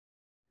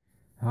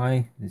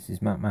Hi, this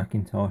is Matt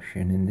McIntosh,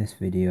 and in this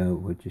video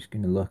we're just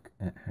going to look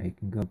at how you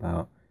can go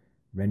about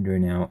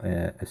rendering out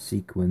a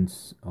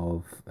sequence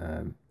of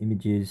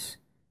images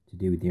to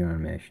do with your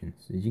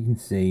animations. As you can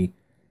see,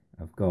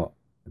 I've got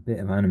a bit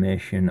of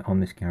animation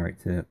on this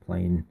character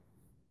playing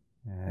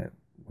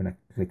when I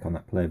click on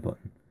that play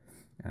button.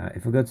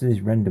 If I go to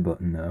this render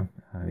button though,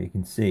 you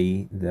can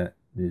see that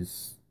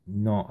there's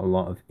not a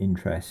lot of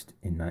interest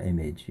in that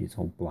image. It's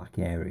all black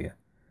area.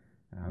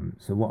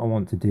 So what I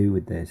want to do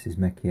with this is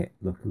make it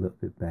look a little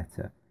bit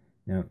better.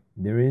 Now,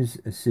 there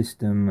is a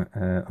system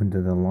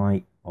under the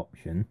light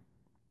option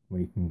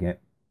where you can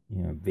get,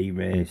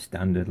 V-Ray,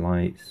 standard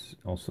lights,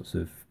 all sorts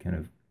of kind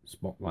of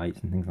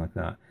spotlights and things like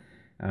that.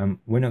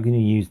 We're not going to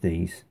use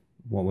these.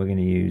 What we're going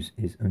to use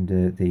is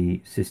under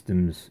the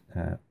systems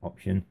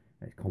option.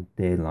 It's called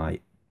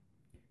daylight.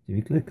 So if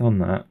you click on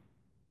that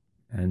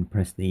and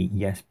press the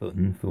yes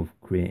button for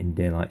creating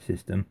daylight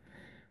system,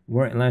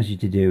 what it allows you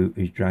to do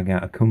is drag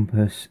out a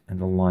compass and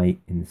a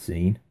light in the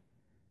scene.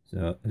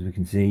 So as we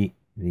can see,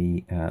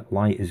 the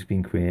light has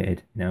been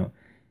created. Now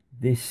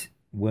this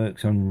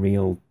works on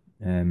real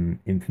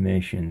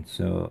information,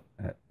 so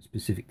at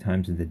specific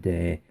times of the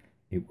day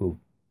it will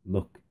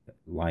look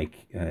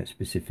like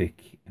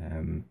specific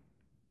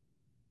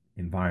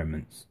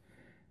environments.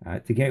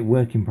 To get it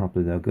working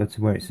properly though, go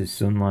to where it says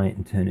sunlight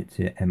and turn it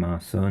to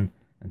MR sun,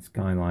 and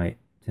skylight,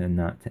 turn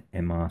that to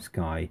MR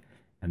sky,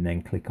 and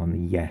then click on the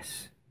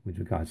yes with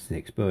regards to the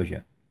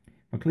exposure.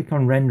 If I click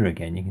on render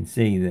again, you can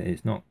see that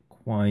it's not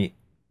quite,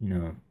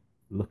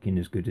 looking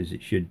as good as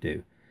it should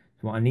do.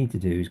 So what I need to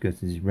do is go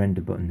to this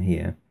render button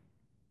here,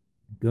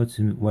 go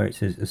to where it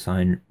says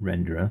assign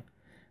renderer,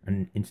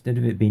 and instead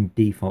of it being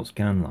default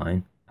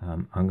scanline,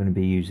 I'm going to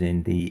be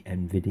using the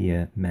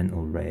NVIDIA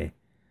Mental Ray.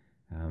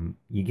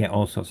 You get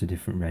all sorts of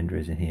different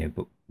renderers in here,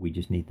 but we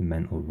just need the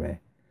Mental Ray.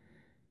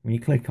 When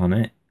you click on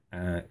it,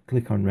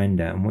 click on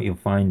render, and what you'll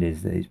find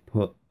is that it's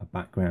put a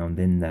background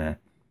in there.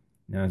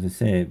 Now, as I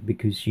say,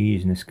 because you're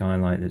using a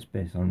skylight that's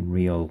based on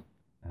real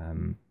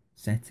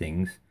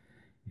settings,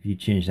 if you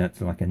change that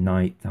to like a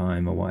night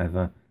time or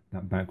whatever,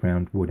 that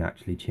background would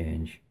actually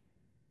change.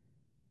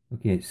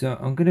 Okay, so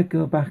I'm going to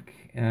go back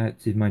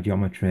to my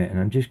geometry, and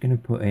I'm just going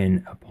to put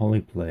in a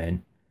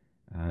polyplane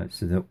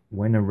so that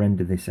when I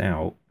render this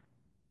out,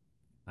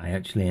 I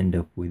actually end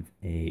up with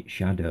a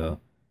shadow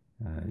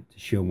to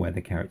show where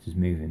the character's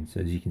moving. So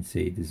as you can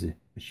see, there's a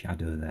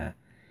shadow there.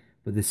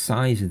 But the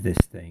size of this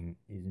thing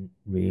isn't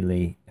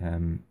really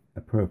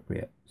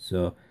appropriate.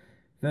 So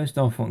first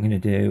off, what I'm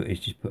going to do is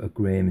just put a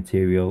grey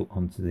material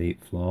onto the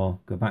floor,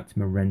 go back to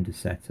my render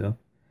setup,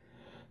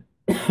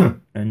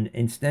 and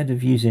instead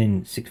of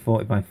using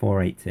 640 by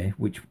 480,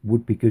 which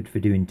would be good for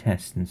doing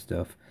tests and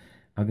stuff,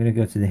 I'm going to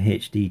go to the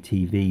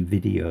HDTV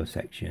video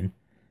section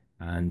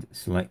and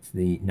select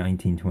the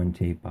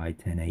 1920 by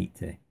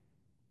 1080.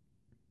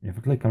 And if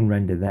I click on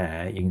render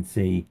there, you can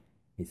see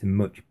it's a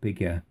much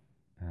bigger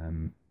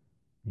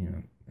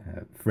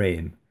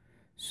frame.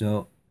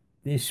 So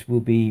this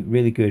will be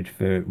really good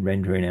for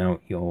rendering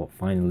out your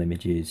final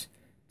images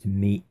to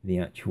meet the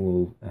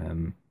actual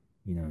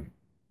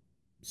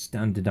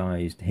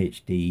standardized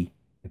HD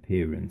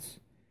appearance.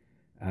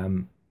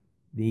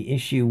 The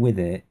issue with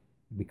it,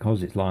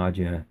 because it's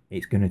larger,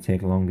 it's going to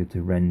take longer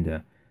to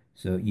render.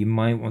 So you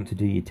might want to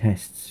do your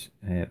tests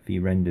for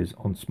your renders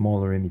on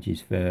smaller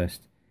images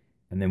first,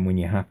 and then when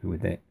you're happy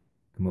with it,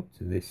 come up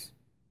to this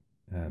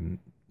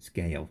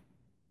scale.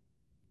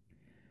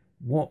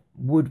 What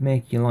would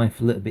make your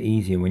life a little bit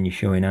easier when you're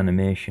showing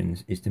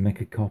animations is to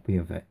make a copy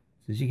of it.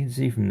 So as you can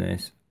see from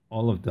this,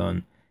 all I've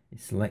done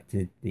is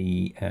selected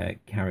the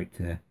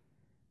character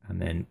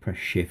and then press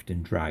shift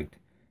and dragged.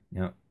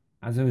 Now,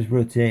 as I was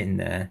rotating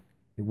there,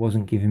 it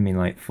wasn't giving me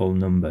like full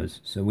numbers,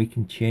 so we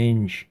can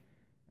change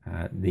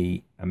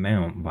the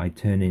amount by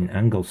turning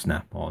angle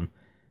snap on,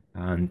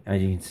 and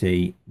as you can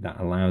see,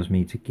 that allows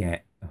me to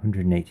get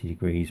 180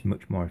 degrees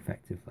much more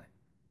effectively.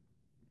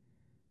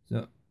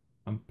 So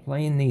I'm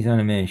playing these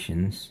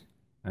animations,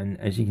 and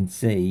as you can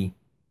see,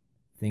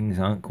 things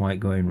aren't quite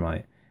going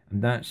right,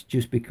 and that's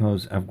just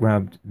because I've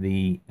grabbed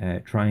the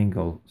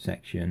triangle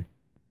section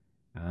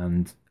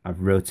and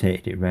I've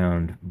rotated it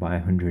around by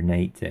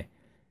 180.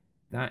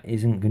 That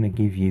isn't going to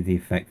give you the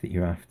effect that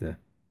you're after.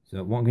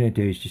 So what I'm going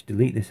to do is just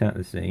delete this out of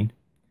the scene,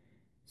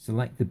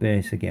 select the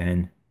base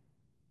again,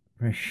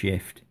 press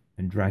shift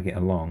and drag it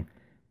along,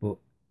 but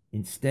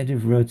instead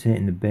of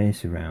rotating the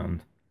base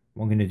around,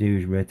 what I'm going to do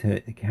is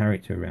rotate the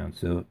character around.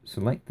 So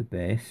select the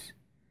base,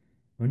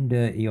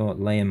 under your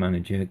layer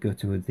manager, go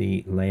to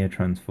the layer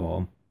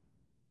transform,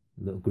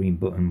 little green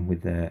button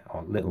with a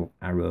little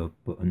arrow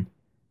button,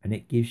 and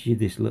it gives you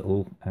this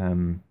little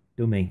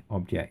dummy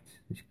object,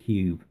 this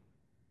cube.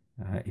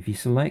 If you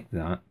select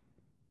that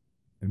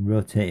and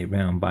rotate it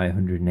around by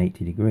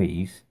 180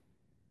 degrees,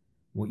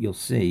 what you'll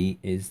see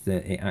is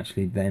that it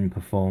actually then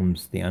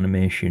performs the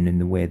animation in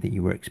the way that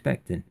you were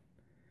expecting.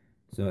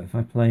 So if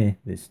I play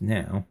this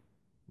now,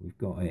 we've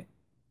got it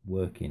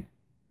working.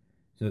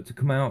 So to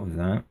come out of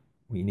that,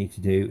 what you need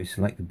to do is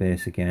select the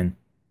base again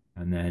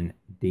and then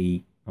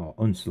or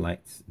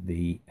unselect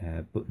the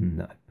button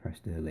that I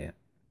pressed earlier.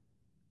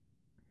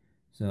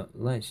 So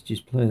let's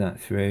just play that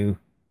through.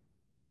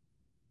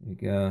 There we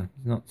go.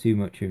 There's not too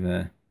much of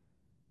an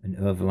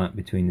overlap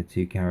between the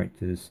two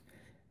characters.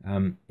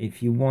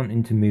 If you're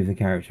wanting to move the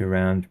character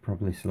around,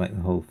 probably select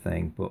the whole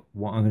thing. But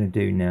what I'm going to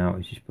do now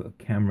is just put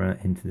a camera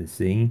into the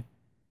scene.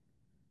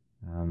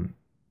 And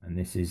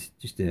this is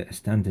just a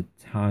standard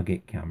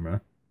target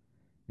camera.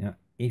 Now,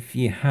 if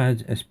you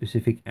had a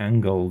specific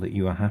angle that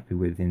you are happy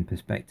with in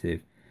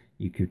perspective,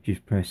 you could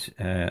just press,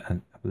 I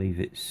believe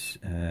it's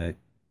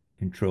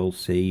Control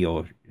C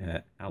or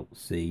Alt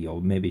C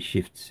or maybe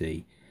Shift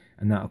C,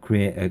 and that'll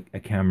create a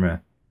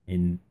camera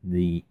in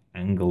the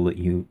angle that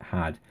you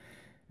had.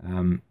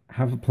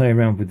 Have a play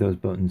around with those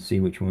buttons, see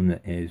which one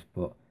that is,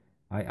 but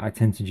I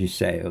tend to just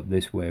set it up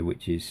this way,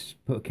 which is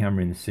put a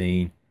camera in the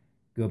scene,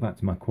 go back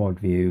to my quad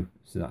view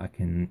so that I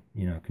can,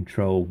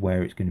 control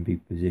where it's going to be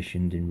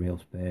positioned in real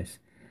space.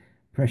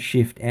 Press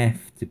Shift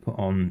F to put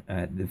on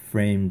the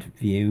framed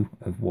view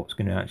of what's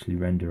going to actually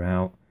render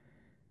out,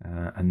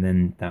 and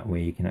then that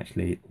way you can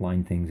actually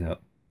line things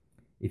up.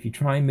 If you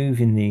try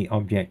moving the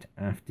object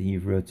after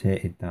you've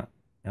rotated that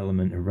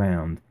element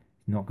around,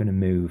 it's not going to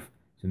move,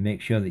 so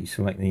make sure that you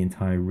select the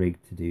entire rig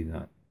to do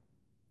that.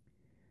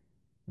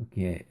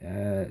 Okay,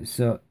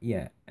 so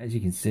yeah, as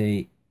you can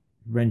see,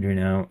 rendering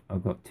out,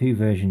 I've got two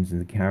versions of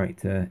the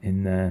character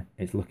in there.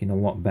 It's looking a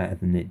lot better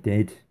than it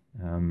did,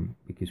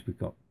 because we've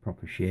got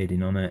proper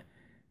shading on it.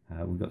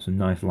 We've got some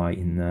nice light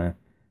in there.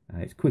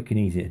 It's quick and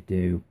easy to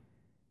do.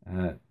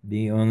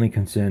 The only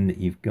concern that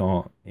you've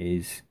got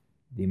is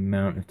the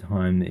amount of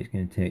time that it's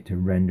going to take to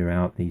render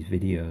out these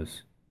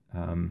videos.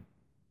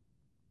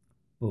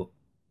 But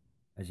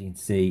as you can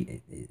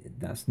see,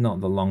 that's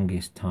not the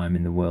longest time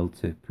in the world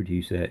to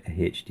produce a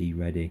HD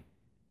ready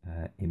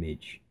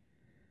image.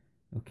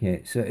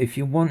 Okay, so if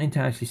you're wanting to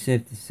actually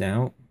save this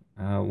out,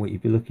 what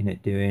you'd be looking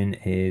at doing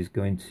is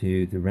going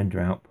to the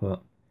render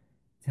output,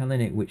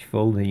 telling it which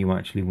folder you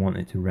actually want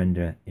it to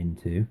render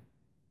into.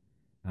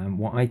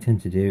 What I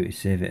tend to do is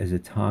save it as a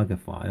Targa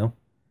file,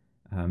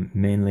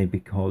 mainly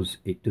because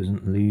it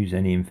doesn't lose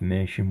any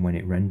information when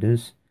it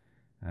renders.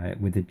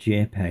 With a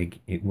JPEG,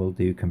 it will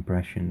do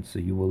compression, so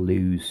you will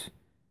lose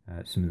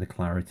some of the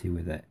clarity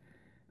with it.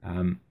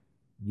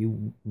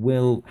 You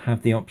will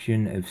have the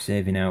option of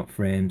saving out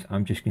frames.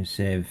 I'm just going to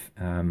save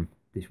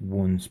this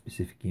one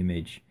specific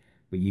image,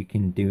 but you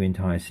can do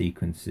entire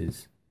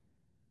sequences.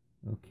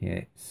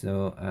 Okay,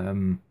 so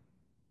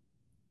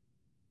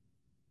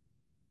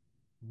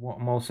what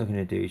I'm also going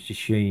to do is just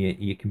show you,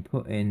 you can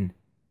put in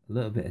a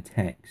little bit of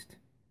text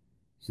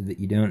so that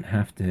you don't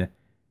have to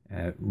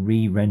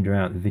re-render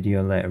out the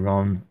video later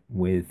on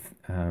with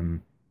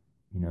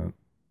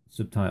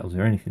subtitles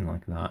or anything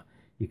like that.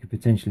 You could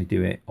potentially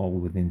do it all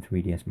within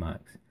 3ds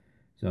Max.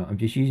 So I'm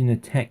just using a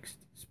text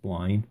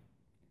spline,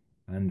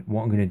 and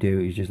what I'm going to do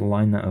is just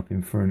line that up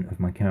in front of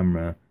my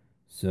camera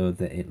so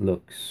that it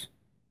looks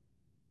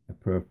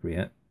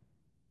appropriate.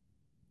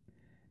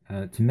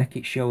 To make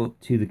it show up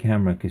to the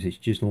camera, because it's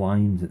just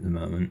lines at the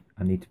moment,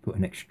 I need to put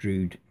an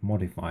extrude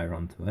modifier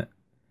onto it,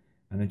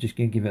 and I'm just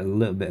going to give it a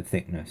little bit of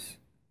thickness.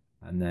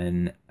 And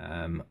then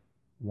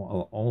what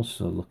I'll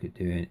also look at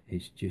doing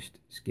is just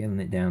scaling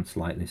it down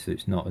slightly so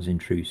it's not as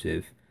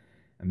intrusive,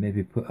 and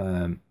maybe put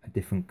a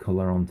different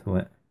color onto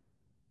it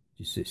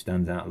just so it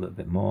stands out a little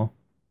bit more.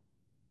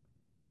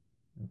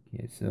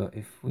 Okay, so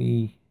if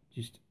we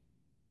just,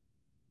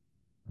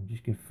 I'm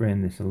just going to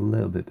frame this a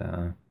little bit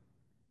better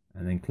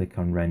and then click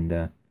on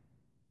render.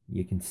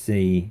 You can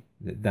see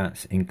that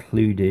that's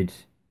included.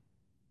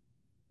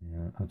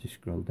 I'll just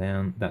scroll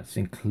down. That's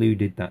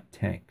included that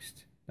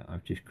text that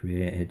I've just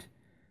created.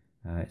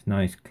 It's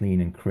nice, clean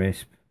and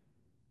crisp.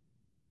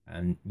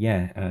 And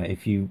yeah,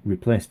 if you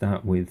replace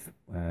that with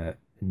the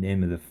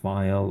name of the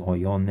file or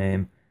your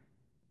name,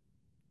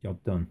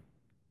 job done.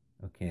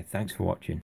 Okay, thanks for watching.